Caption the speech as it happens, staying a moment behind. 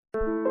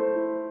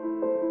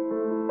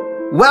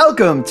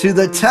Welcome to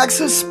the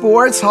Texas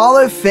Sports Hall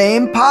of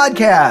Fame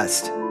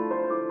podcast.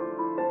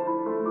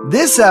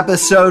 This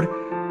episode,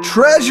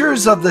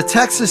 Treasures of the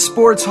Texas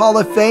Sports Hall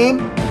of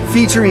Fame,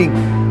 featuring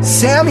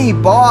Sammy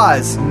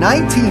Baugh's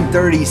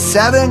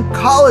 1937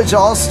 College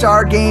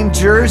All-Star Game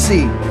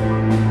jersey.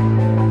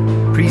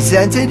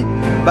 Presented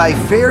by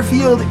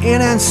Fairfield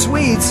Inn &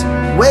 Suites,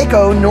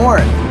 Waco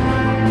North.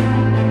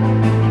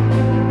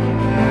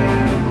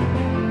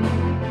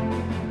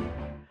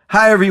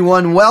 Hi,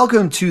 everyone.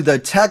 Welcome to the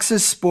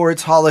Texas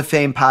Sports Hall of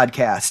Fame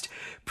podcast,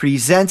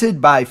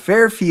 presented by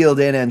Fairfield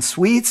Inn &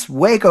 Suites,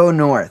 Waco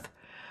North.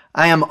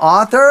 I am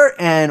author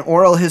and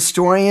oral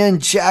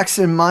historian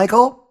Jackson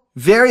Michael.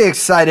 Very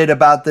excited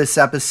about this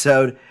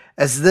episode,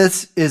 as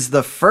this is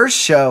the first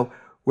show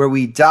where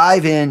we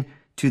dive in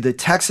to the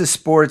Texas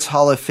Sports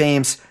Hall of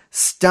Fame's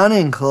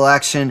stunning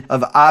collection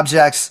of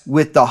objects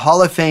with the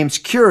Hall of Fame's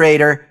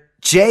curator,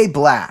 Jay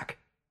Black.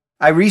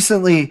 I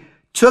recently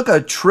took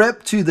a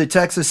trip to the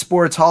Texas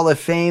Sports Hall of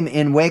Fame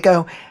in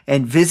Waco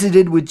and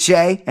visited with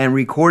Jay and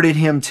recorded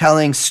him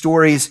telling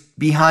stories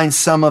behind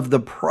some of the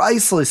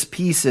priceless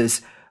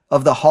pieces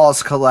of the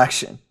Hall's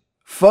collection.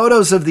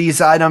 Photos of these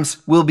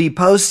items will be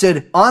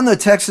posted on the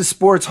Texas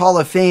Sports Hall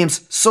of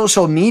Fame's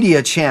social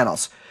media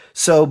channels,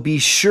 so be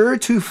sure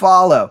to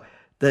follow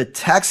the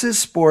Texas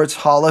Sports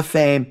Hall of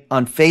Fame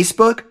on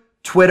Facebook,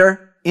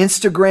 Twitter,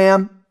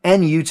 Instagram,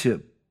 and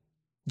YouTube.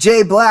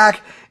 Jay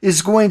Black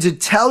is going to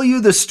tell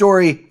you the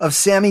story of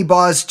Sammy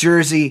Baugh's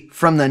jersey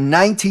from the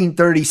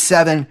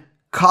 1937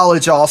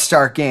 College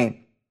All-Star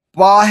Game.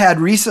 Baugh had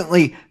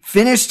recently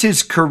finished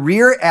his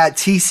career at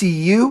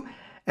TCU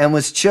and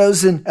was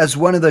chosen as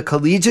one of the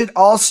collegiate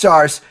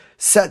All-Stars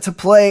set to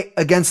play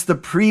against the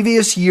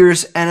previous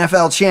year's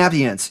NFL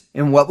champions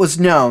in what was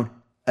known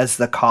as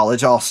the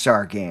College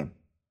All-Star Game.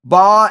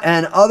 Baugh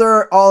and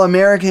other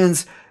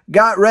All-Americans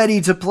got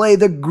ready to play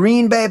the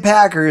Green Bay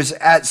Packers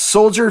at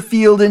Soldier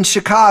Field in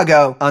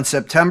Chicago on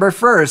September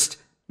 1st,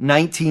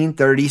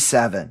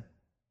 1937.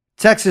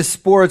 Texas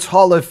Sports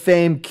Hall of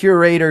Fame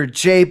curator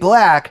Jay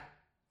Black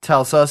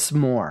tells us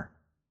more.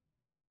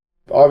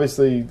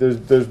 Obviously, there's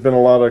been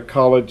a lot of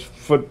college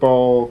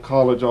football,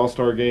 college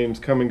all-star games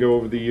come and go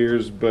over the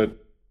years, but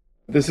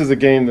this is a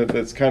game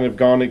that's kind of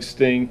gone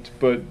extinct.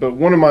 But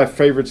one of my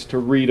favorites to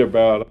read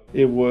about,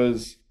 it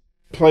was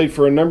played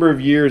for a number of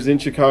years in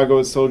Chicago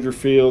at Soldier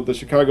Field. The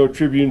Chicago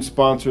Tribune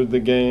sponsored the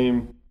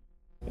game.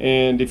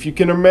 And if you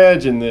can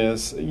imagine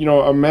this,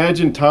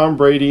 imagine Tom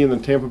Brady and the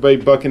Tampa Bay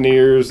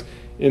Buccaneers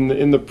in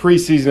the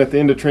preseason at the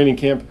end of training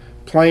camp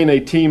playing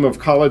a team of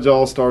college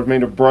all-stars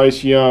made of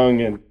Bryce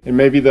Young and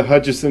maybe the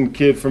Hutchinson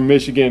kid from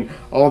Michigan,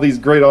 all these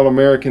great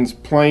All-Americans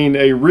playing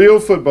a real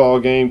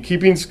football game,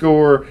 keeping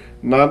score,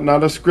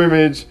 not a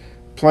scrimmage,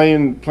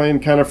 playing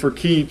kind of for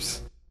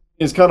keeps.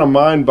 It's kind of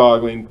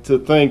mind-boggling to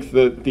think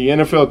that the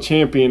NFL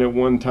champion at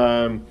one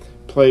time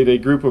played a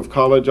group of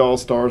college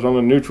all-stars on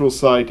a neutral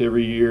site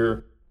every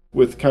year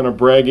with kind of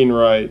bragging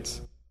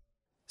rights.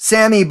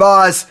 Sammy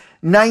Baugh's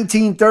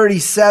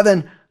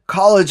 1937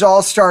 College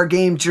All-Star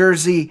Game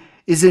jersey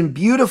is in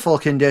beautiful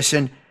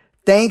condition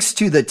thanks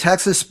to the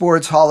Texas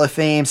Sports Hall of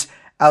Fame's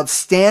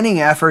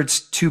outstanding efforts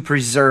to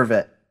preserve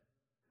it.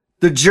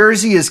 The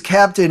jersey is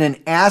kept in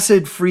an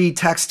acid-free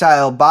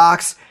textile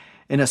box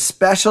in a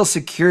special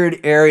secured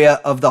area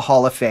of the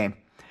Hall of Fame.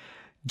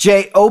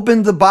 Jay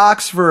opened the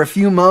box for a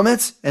few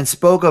moments and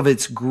spoke of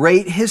its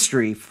great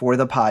history for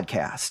the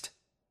podcast.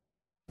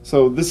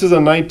 So this is a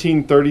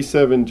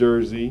 1937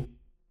 jersey.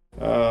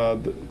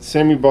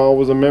 Sammy Baugh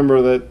was a member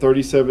of that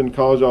 37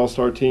 College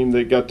All-Star team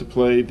that got to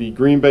play the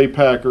Green Bay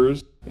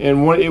Packers.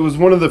 And it was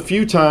one of the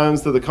few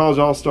times that the College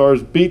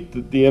All-Stars beat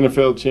the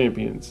NFL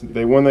champions.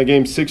 They won that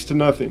game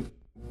 6-0.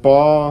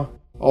 Baugh,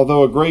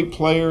 although a great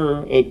player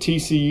at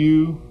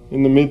TCU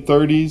in the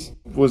mid-30s,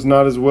 was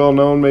not as well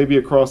known maybe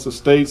across the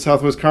state.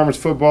 Southwest Conference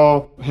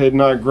football had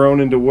not grown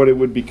into what it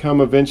would become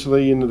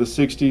eventually into the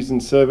 60s and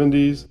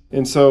 70s.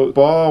 And so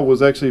Baugh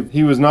was actually,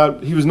 he was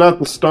not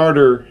the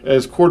starter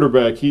as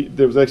quarterback.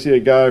 There was actually a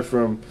guy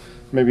from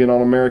maybe an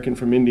All-American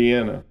from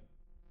Indiana.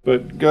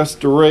 But Gus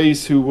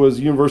DeRace, who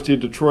was University of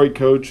Detroit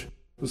coach,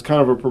 was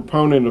kind of a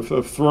proponent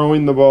of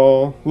throwing the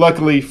ball.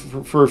 Luckily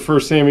for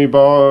Sammy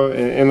Baugh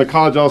and the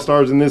College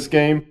All-Stars in this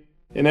game.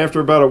 And after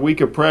about a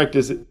week of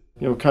practice,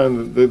 kind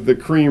of the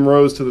cream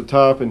rose to the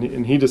top,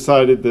 and he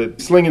decided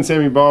that slinging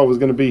Sammy Baugh was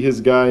going to be his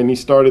guy, and he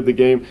started the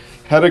game.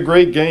 Had a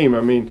great game.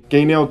 I mean,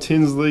 Gaynell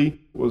Tinsley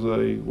was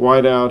a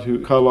wideout who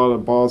caught a lot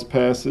of Baugh's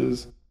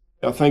passes.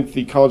 I think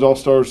the College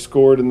All-Stars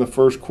scored in the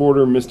first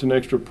quarter, missed an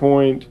extra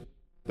point.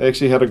 They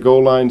actually had a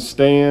goal line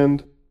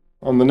stand.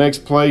 On the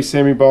next play,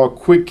 Sammy Baugh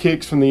quick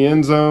kicks from the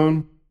end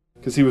zone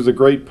because he was a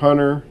great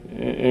punter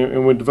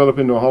and would develop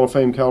into a Hall of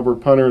Fame caliber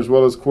punter as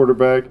well as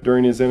quarterback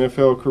during his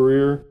NFL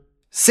career.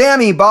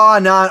 Sammy Baugh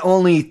not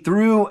only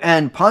threw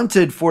and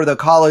punted for the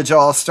College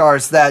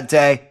All-Stars that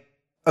day.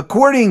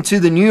 According to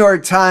the New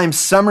York Times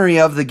summary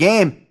of the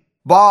game,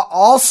 Baugh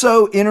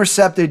also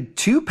intercepted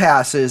 2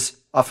 passes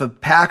off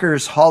of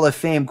Packers Hall of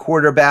Fame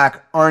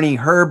quarterback Arnie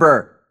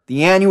Herber.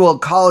 The annual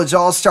College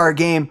All-Star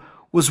Game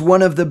was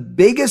one of the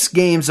biggest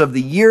games of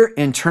the year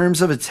in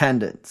terms of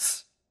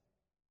attendance.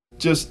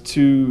 Just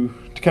to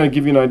kind of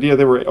give you an idea,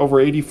 there were over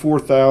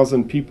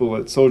 84,000 people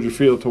at Soldier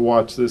Field to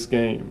watch this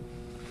game.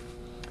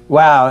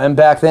 Wow, and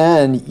back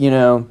then, you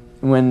know,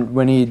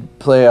 when he'd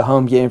play a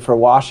home game for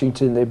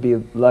Washington, they'd be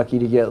lucky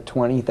to get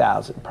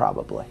 20,000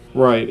 probably.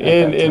 Right,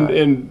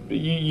 and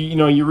you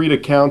know, you read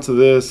accounts of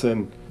this,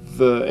 and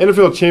the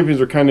NFL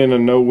champions are kind of in a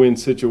no-win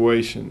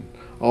situation,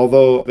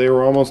 although they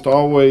were almost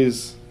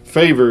always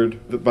favored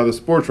by the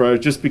sports writers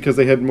just because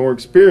they had more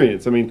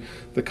experience. I mean,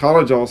 the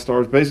college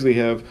all-stars basically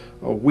have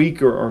a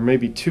week or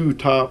maybe two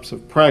tops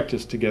of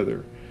practice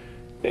together.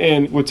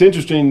 And what's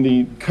interesting,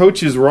 the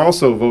coaches were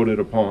also voted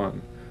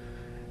upon.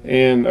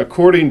 And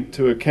according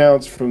to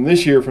accounts from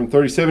this year, from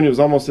 37, it was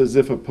almost as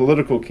if a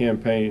political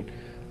campaign.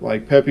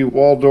 Like Pepe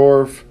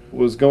Waldorf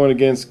was going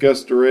against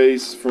Gus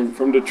DeRace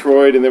from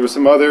Detroit, and there were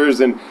some others.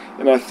 And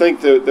I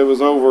think that there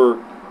was a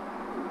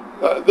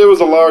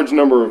large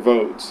number of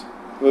votes.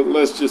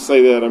 Let's just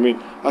say that. I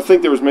mean, I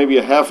think there was maybe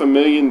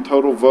 500,000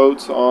 total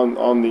votes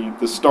on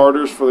the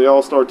starters for the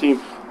All-Star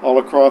team all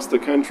across the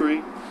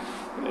country.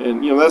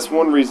 And, you know, that's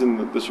one reason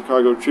that the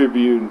Chicago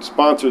Tribune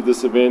sponsored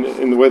this event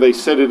and the way they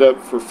set it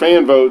up for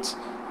fan votes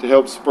to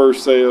help spur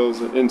sales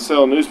and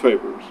sell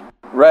newspapers.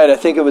 Right. I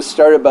think it was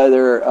started by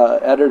their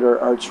editor,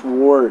 Arch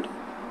Ward.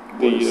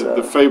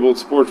 The fabled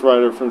sports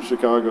writer from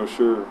Chicago,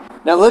 sure.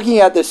 Now, looking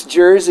at this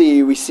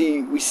jersey, we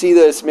see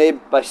that it's made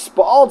by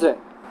Spalding.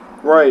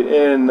 Right,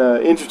 and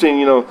interesting,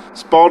 you know,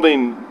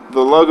 Spalding,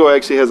 the logo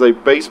actually has a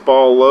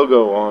baseball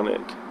logo on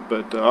it,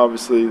 but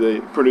obviously they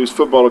produce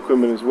football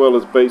equipment as well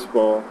as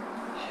baseball.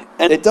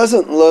 And it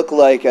doesn't look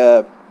like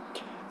a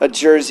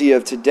jersey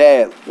of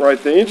today.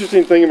 Right, the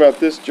interesting thing about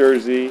this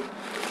jersey,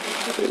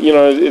 you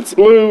know, it's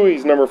blue,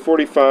 he's number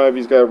 45,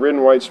 he's got red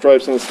and white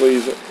stripes on the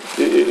sleeves.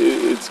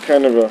 It's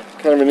kind of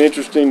an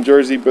interesting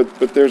jersey,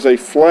 but there's a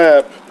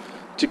flap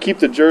to keep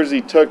the jersey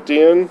tucked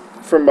in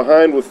from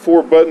behind with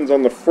 4 buttons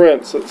on the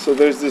front, so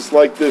there's this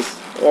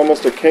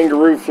almost a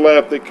kangaroo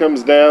flap that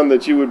comes down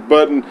that you would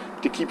button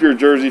to keep your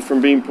jersey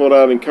from being pulled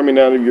out and coming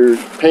out of your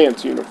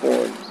pants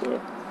uniform.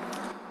 So,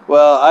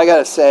 well, I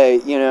gotta say,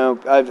 you know,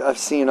 I've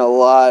seen a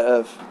lot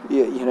of,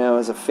 you know,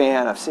 as a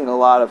fan, I've seen a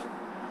lot of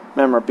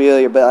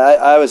memorabilia, but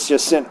I was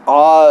just in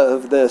awe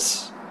of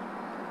this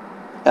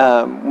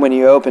when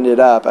you opened it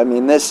up. I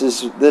mean, this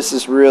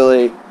is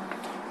really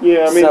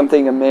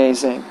something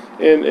amazing.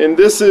 And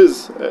this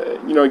is,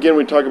 you know, again,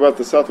 we talk about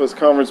the Southwest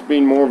Conference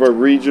being more of a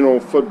regional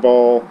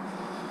football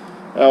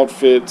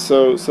outfit.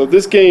 So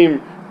this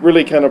game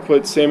really kind of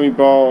put Sammy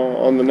Baugh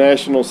on the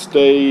national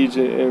stage.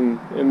 And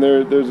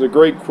there's a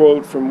great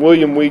quote from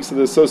William Weeks of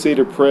the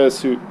Associated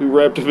Press, who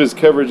wrapped up his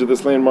coverage of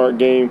this landmark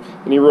game.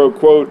 And he wrote,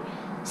 quote,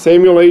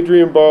 "Samuel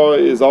Adrian Baugh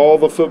is all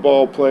the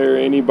football player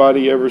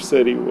anybody ever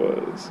said he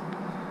was."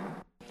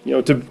 You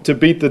know, to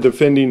beat the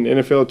defending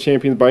NFL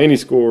champions by any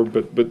score,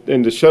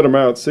 and to shut them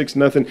out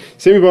 6-0.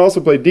 Sammy Baugh also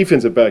played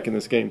defensive back in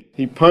this game.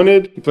 He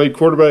punted, he played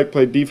quarterback,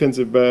 played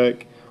defensive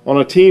back on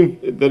a team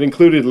that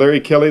included Larry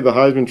Kelly, the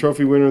Heisman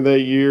Trophy winner that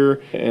year,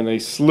 and a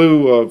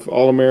slew of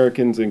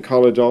All-Americans and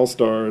college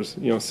All-Stars.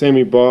 You know,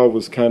 Sammy Baugh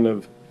was kind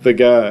of the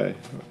guy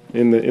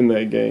in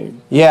that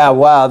game. Yeah,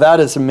 wow, that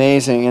is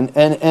amazing. And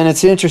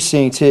it's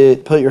interesting to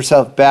put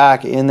yourself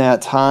back in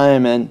that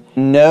time and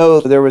know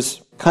there was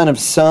kind of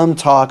some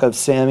talk of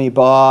Sammy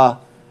Baugh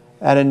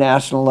at a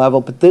national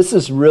level, but this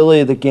is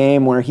really the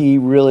game where he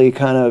really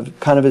kind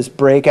of his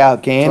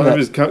breakout game. Kind of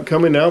his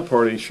coming out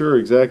party, sure,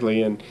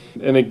 exactly. And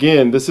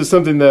again, this is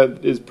something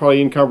that is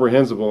probably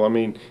incomprehensible. I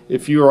mean,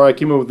 if you or I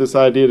came up with this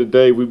idea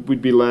today,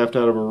 we'd be laughed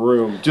out of a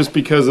room just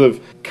because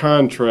of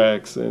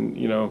contracts and,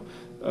 you know,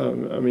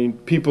 I mean,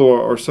 people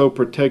are so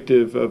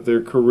protective of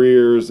their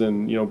careers,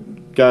 and, you know,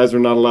 guys are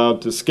not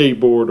allowed to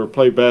skateboard or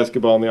play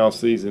basketball in the off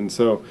season.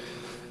 So,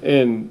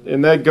 and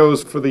that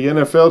goes for the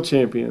NFL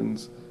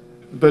champions.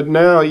 But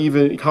now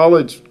even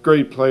college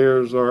great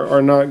players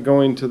are not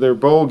going to their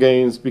bowl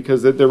games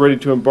because they're ready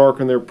to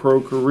embark on their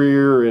pro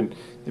career, and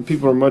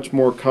people are much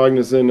more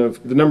cognizant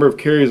of the number of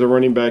carries a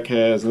running back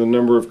has and the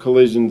number of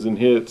collisions and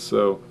hits.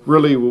 So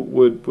really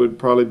would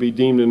probably be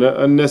deemed an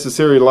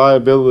unnecessary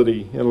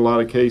liability in a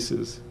lot of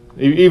cases,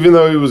 even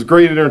though it was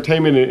great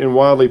entertainment and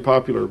wildly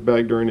popular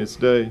back during its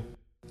day.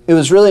 It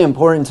was really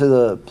important to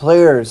the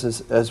players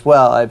as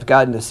well. I've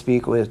gotten to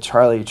speak with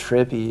Charlie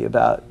Trippi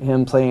about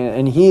him playing,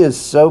 and he is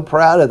so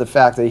proud of the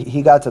fact that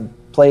he got to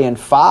play in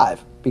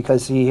 5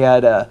 because he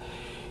had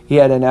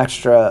an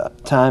extra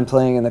time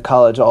playing in the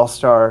college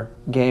all-star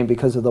game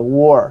because of the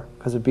war,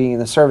 because of being in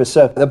the service.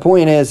 So the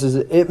point is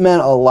it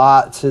meant a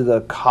lot to the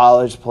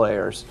college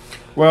players.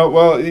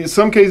 Well, in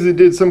some cases it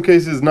did, some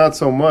cases not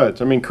so much.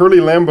 I mean, Curly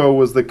Lambeau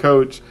was the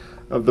coach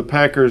of the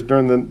Packers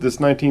during this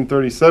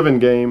 1937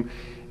 game,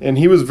 and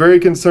he was very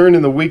concerned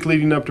in the week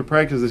leading up to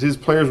practice that his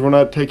players were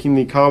not taking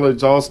the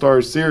college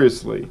all-stars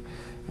seriously.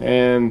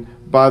 And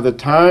by the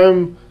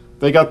time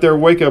they got their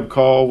wake-up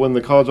call when the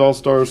college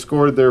all-stars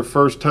scored their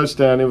first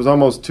touchdown, it was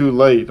almost too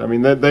late. I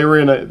mean, they were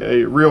in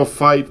a real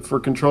fight for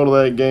control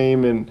of that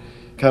game and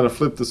kind of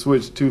flipped the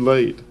switch too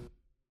late.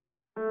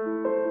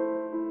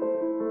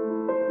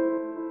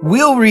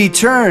 We'll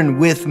return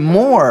with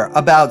more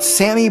about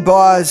Sammy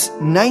Baugh's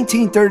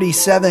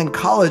 1937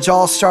 College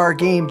All-Star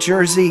Game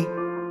jersey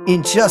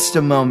in just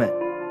a moment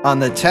on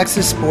the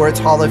Texas Sports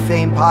Hall of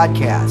Fame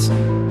podcast.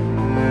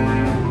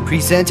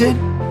 Presented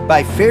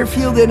by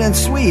Fairfield Inn &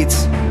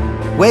 Suites,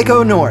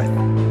 Waco North.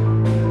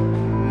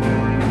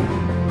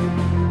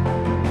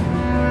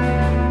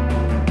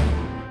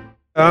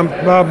 I'm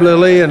Bob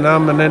Lilly, and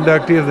I'm an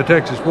inductee of the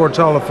Texas Sports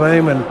Hall of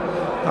Fame, and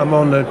I'm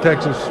on the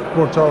Texas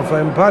Sports Hall of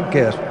Fame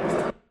podcast.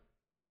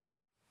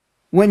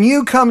 When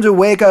you come to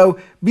Waco,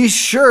 be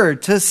sure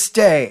to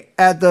stay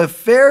at the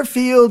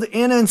Fairfield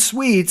Inn &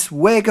 Suites,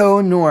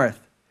 Waco North.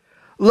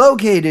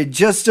 Located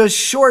just a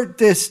short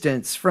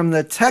distance from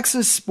the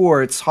Texas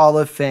Sports Hall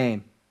of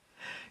Fame.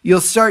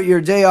 You'll start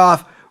your day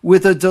off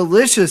with a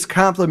delicious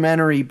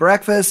complimentary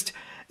breakfast,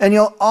 and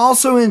you'll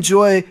also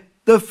enjoy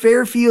the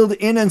Fairfield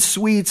Inn &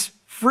 Suites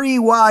free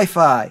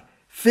Wi-Fi,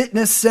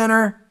 fitness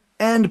center,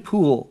 and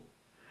pool.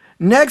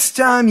 Next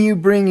time you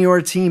bring your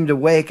team to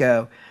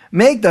Waco,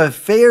 make the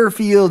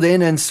Fairfield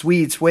Inn &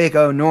 Suites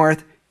Waco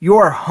North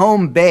your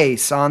home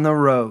base on the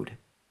road.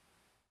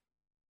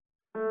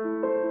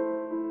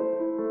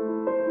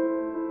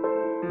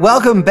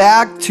 Welcome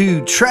back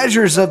to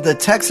Treasures of the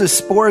Texas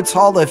Sports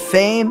Hall of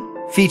Fame,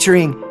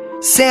 featuring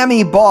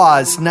Sammy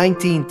Baugh's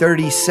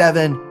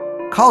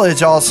 1937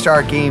 College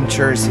All-Star Game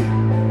jersey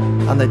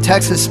on the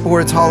Texas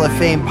Sports Hall of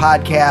Fame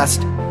podcast,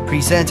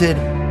 presented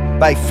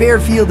by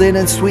Fairfield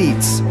Inn &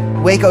 Suites,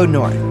 Waco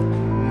North.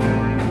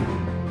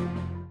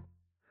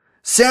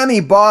 Sammy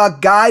Baugh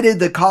guided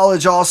the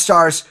College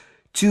All-Stars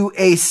to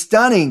a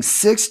stunning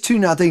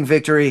 6-0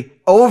 victory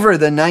over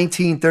the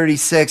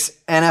 1936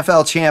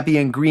 NFL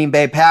champion Green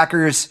Bay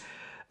Packers,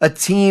 a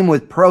team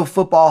with Pro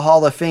Football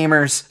Hall of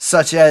Famers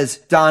such as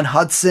Don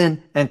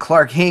Hutson and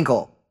Clark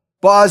Hinkle.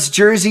 Baugh's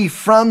jersey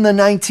from the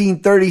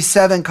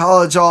 1937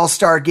 College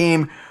All-Star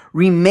Game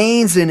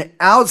remains in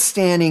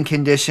outstanding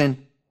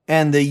condition,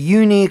 and the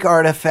unique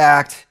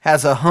artifact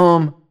has a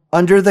home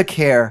under the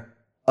care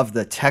of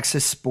the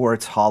Texas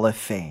Sports Hall of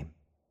Fame.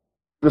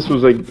 This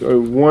was a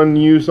one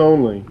use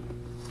only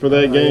for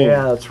that game.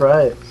 Yeah, that's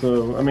right.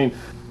 So,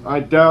 I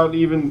doubt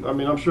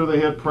I'm sure they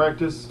had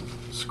practice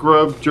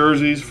scrub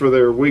jerseys for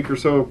their week or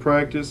so of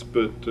practice,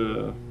 but,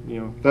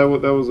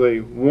 that was a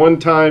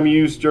one-time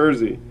use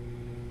jersey.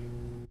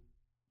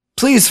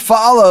 Please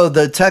follow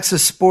the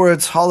Texas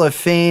Sports Hall of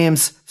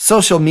Fame's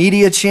social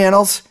media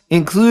channels,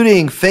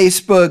 including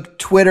Facebook,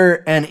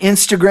 Twitter, and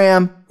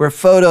Instagram, where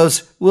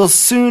photos will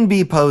soon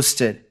be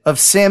posted of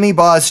Sammy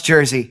Baugh's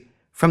jersey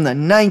from the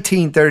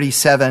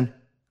 1937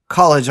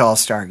 College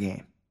All-Star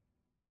Game.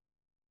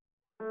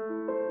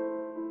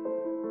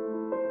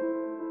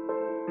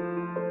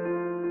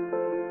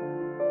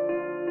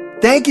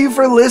 Thank you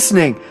for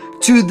listening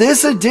to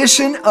this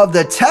edition of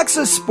the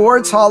Texas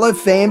Sports Hall of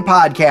Fame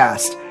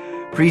podcast,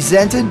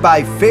 presented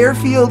by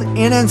Fairfield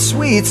Inn &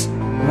 Suites,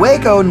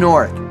 Waco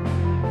North.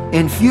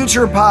 In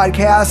future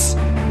podcasts,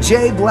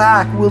 Jay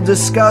Black will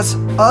discuss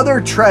other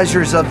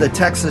treasures of the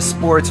Texas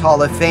Sports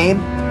Hall of Fame,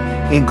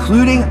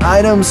 including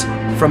items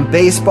from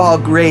baseball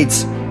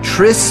greats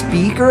Tris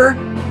Speaker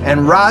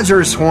and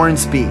Rogers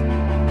Hornsby.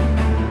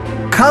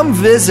 Come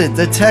visit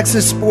the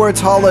Texas Sports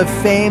Hall of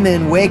Fame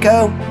in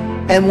Waco,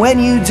 and when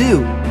you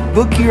do,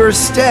 book your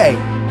stay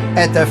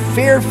at the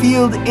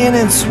Fairfield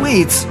Inn &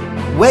 Suites,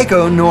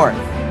 Waco North.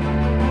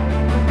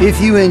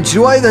 If you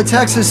enjoy the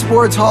Texas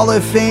Sports Hall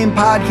of Fame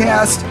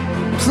podcast,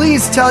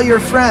 please tell your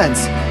friends.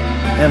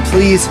 And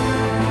please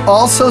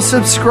also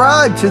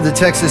subscribe to the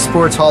Texas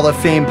Sports Hall of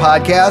Fame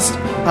podcast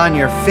on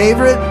your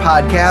favorite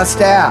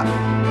podcast app.